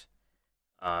monsters.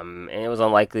 And it was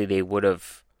unlikely they would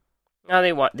have. No,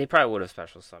 they probably would have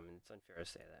special summoned. It's unfair to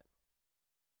say that.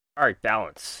 Alright,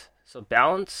 balance. So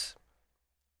balance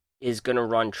is gonna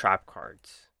run trap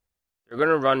cards. They're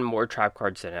gonna run more trap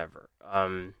cards than ever.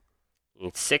 You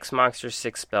need 6 monsters,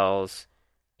 6 spells,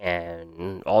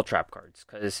 and all trap cards.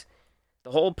 Because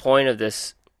the whole point of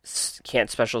this can't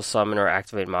special summon or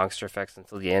activate monster effects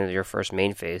until the end of your first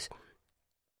main phase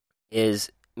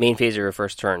is main phase of your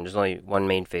first turn. There's only one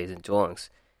main phase in Duel Links.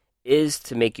 Is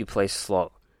to make you play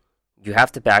slow. You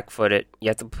have to backfoot it. You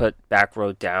have to put back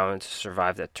row down to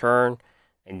survive that turn,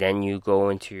 and then you go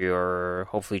into your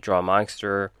hopefully draw a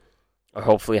monster, or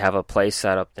hopefully have a play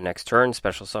set up the next turn,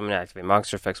 special summon, activate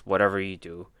monster effects, whatever you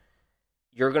do.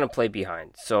 You're going to play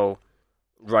behind. So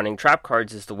running trap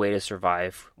cards is the way to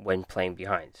survive when playing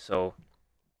behind. So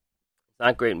it's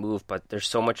not a great move, but there's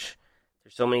so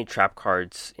many trap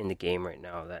cards in the game right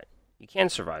now that you can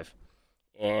survive.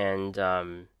 And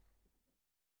so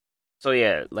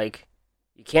yeah, like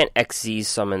you can't XZ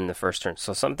summon the first turn.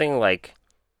 So something like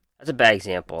that's a bad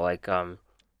example. Like the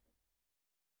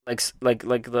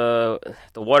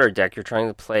water deck, you're trying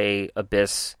to play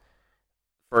Abyss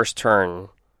first turn,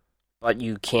 but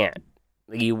you can't.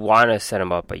 Like you want to set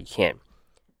them up, but you can't.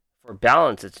 for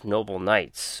balance, it's Noble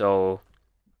Knights. So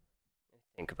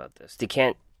think about this. They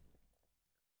can't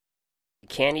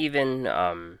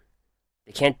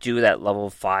do that level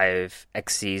 5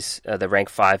 Xyz, the rank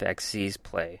 5 Xyz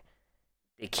play.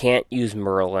 They can't use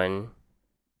Merlin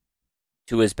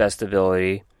to his best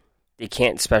ability. They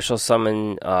can't special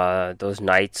summon those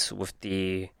knights with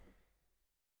the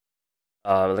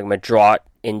like Madrot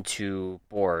into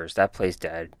boars. That plays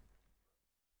dead.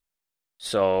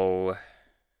 So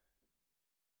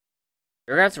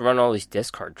you're gonna have to run all these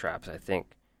discard traps, I think.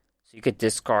 So you could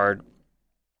discard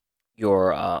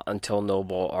your until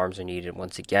noble arms are needed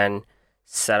once again.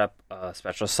 Set up a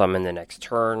special summon the next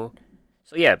turn.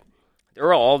 So yeah, there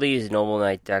were all these noble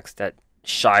knight decks that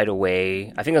shied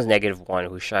away. I think it was -1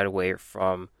 who shied away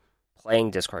from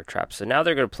playing discard traps. So now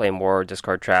they're going to play more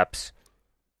discard traps.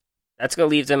 That's going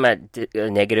to leave them at a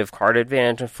negative card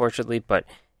advantage, unfortunately. But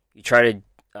you try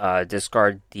to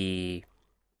discard the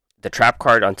trap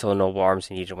card until noble arms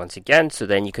are needed once again. So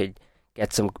then you could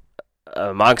get some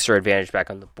monster advantage back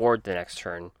on the board the next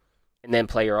turn, and then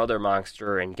play your other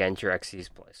monster and get into your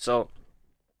Xyz play. So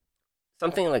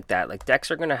something like that. Like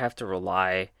decks are going to have to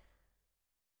rely.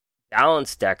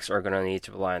 Balanced decks are going to need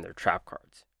to rely on their trap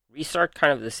cards. Restart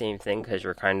kind of the same thing because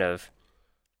you're kind of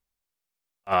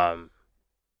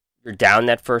you're down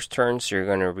that first turn, so you're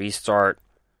going to restart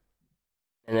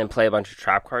and then play a bunch of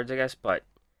trap cards, I guess. But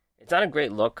it's not a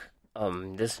great look.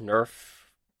 This nerf,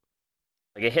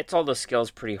 like it hits all the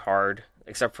skills pretty hard,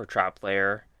 except for trap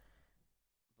layer.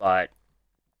 But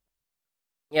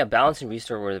yeah, balance and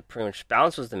restart were pretty much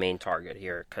balance was the main target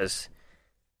here because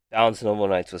balance Noble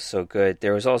Knights was so good.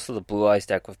 There was also the Blue Eyes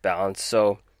deck with balance,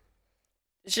 so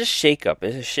it's just shake up.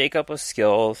 It's a shake up of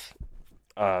skills.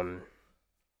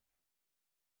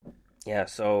 Yeah,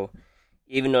 so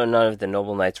even though none of the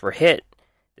Noble Knights were hit,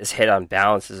 this hit on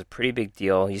balance is a pretty big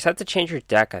deal. You just have to change your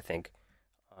deck, I think.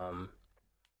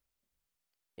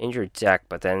 Change your deck,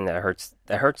 but then that hurts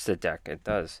the deck. It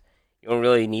does. You don't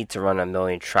really need to run a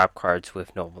million trap cards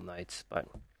with Noble Knights, but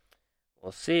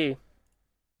we'll see.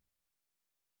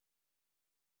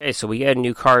 Okay, so we get a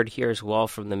new card here as well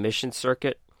from the mission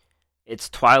circuit.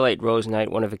 It's Twilight Rose Knight,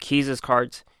 one of Akiza's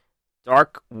cards.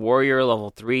 Dark Warrior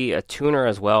level 3, a tuner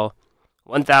as well.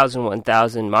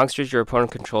 1000. Monsters your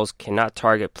opponent controls cannot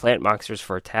target plant monsters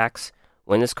for attacks.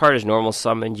 When this card is normal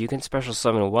summoned, you can special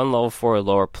summon one level 4 or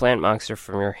lower plant monster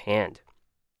from your hand.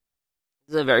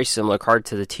 This is a very similar card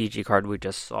to the TG card we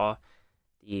just saw.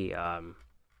 The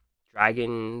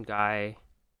dragon guy,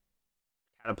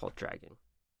 catapult dragon.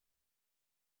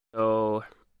 So,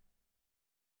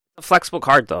 it's a flexible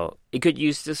card though. You could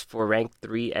use this for rank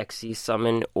 3 XC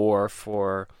summon or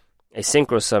for a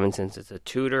synchro summon since it's a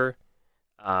tutor.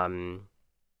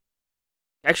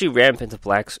 Actually ramp into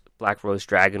Black Rose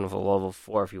Dragon with a level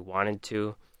 4 if you wanted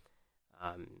to.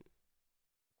 Of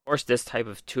course, this type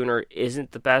of tuner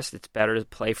isn't the best. It's better to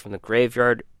play from the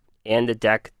graveyard and the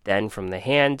deck than from the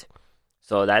hand.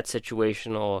 So that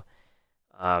situational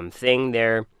thing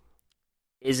there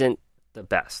isn't the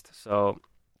best. So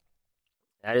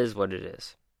that is what it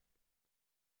is.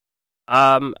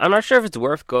 I'm not sure if it's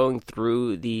worth going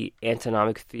through the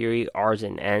antinomic theory R's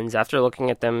and N's. After looking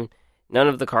at them, none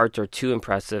of the cards are too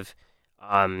impressive.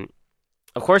 Of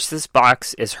course, this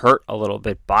box is hurt a little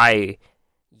bit by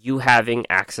you having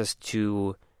access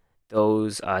to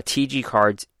those TG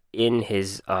cards in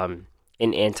his in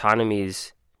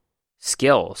Antinomy's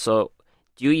skill. So,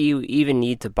 do you even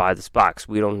need to buy this box?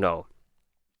 We don't know.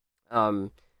 I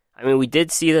mean, we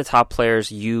did see the top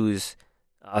players use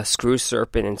Screw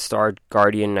Serpent and Star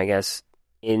Guardian, I guess,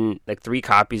 in like 3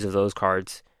 copies of those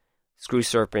cards. Screw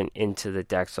Serpent into the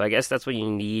deck. So I guess that's what you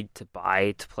need to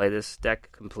buy to play this deck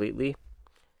completely.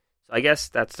 So I guess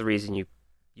that's the reason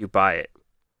you buy it.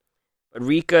 But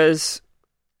Rika's,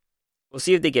 we'll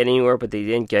see if they get anywhere, but they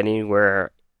didn't get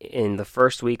anywhere in the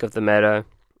first week of the meta.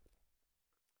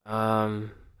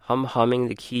 Humming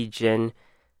the Key Jin.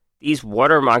 These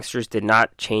water monsters did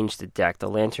not change the deck. The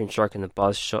Lantern Shark and the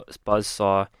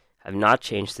Buzzsaw have not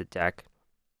changed the deck.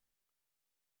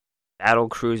 Battle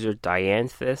Cruiser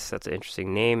Dianthus, that's an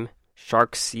interesting name.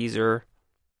 Shark Caesar.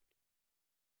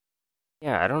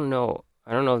 Yeah, I don't know.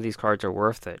 I don't know if these cards are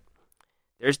worth it.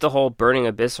 There's the whole Burning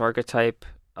Abyss archetype.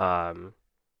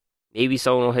 Maybe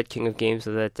someone will hit King of Games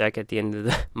with that deck at the end of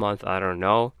the month. I don't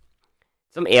know.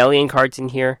 Some alien cards in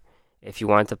here if you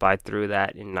want to buy through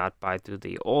that and not buy through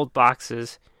the old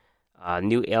boxes.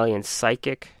 New Alien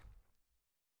Psychic.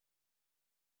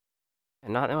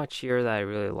 And not much here that I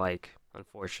really like,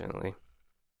 unfortunately.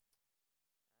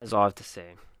 That's all I have to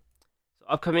say. So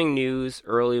Upcoming news: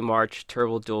 early March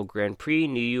Turbo Duel Grand Prix,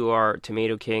 new UR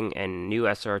Tomato King and new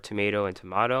SR Tomato and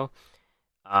Tomato.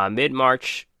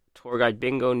 Mid-March Tour Guide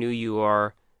Bingo, new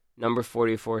UR number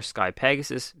 44 Sky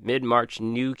Pegasus. Mid-March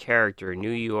new character,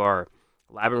 new UR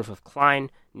Labyrinth of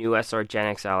Klein, new SR Gen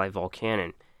X Ally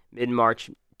Volcanon.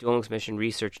 Mid-March Duel Links Mission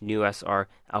Research, new SR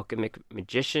Alchemic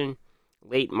Magician.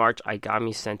 Late March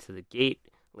Aigami Sent to the Gate.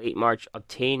 Late March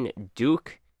Obtain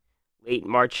Duke. Late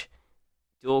March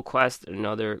Duel Quest,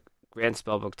 another Grand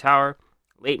Spellbook Tower.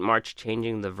 Late March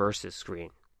Changing the Versus screen.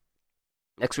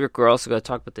 Next week we're also going to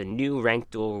talk about the new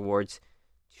Ranked Duel Rewards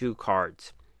 2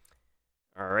 cards.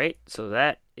 Alright, so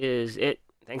that is it.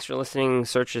 Thanks for listening.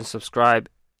 Search and subscribe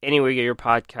anywhere you get your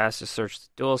podcast. Just search the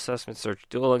Duel Assessment, search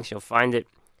Duel Links, you'll find it.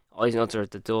 All these notes are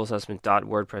at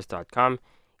theduelassessment.wordpress.com.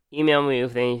 Email me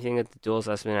with anything at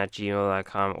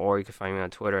theduelassessment@gmail.com, or you can find me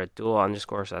on Twitter at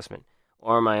duel_assessment,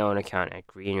 or my own account at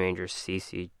Green Ranger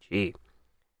CCG.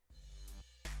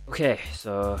 Okay,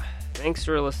 so thanks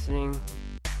for listening.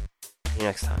 See you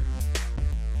next time.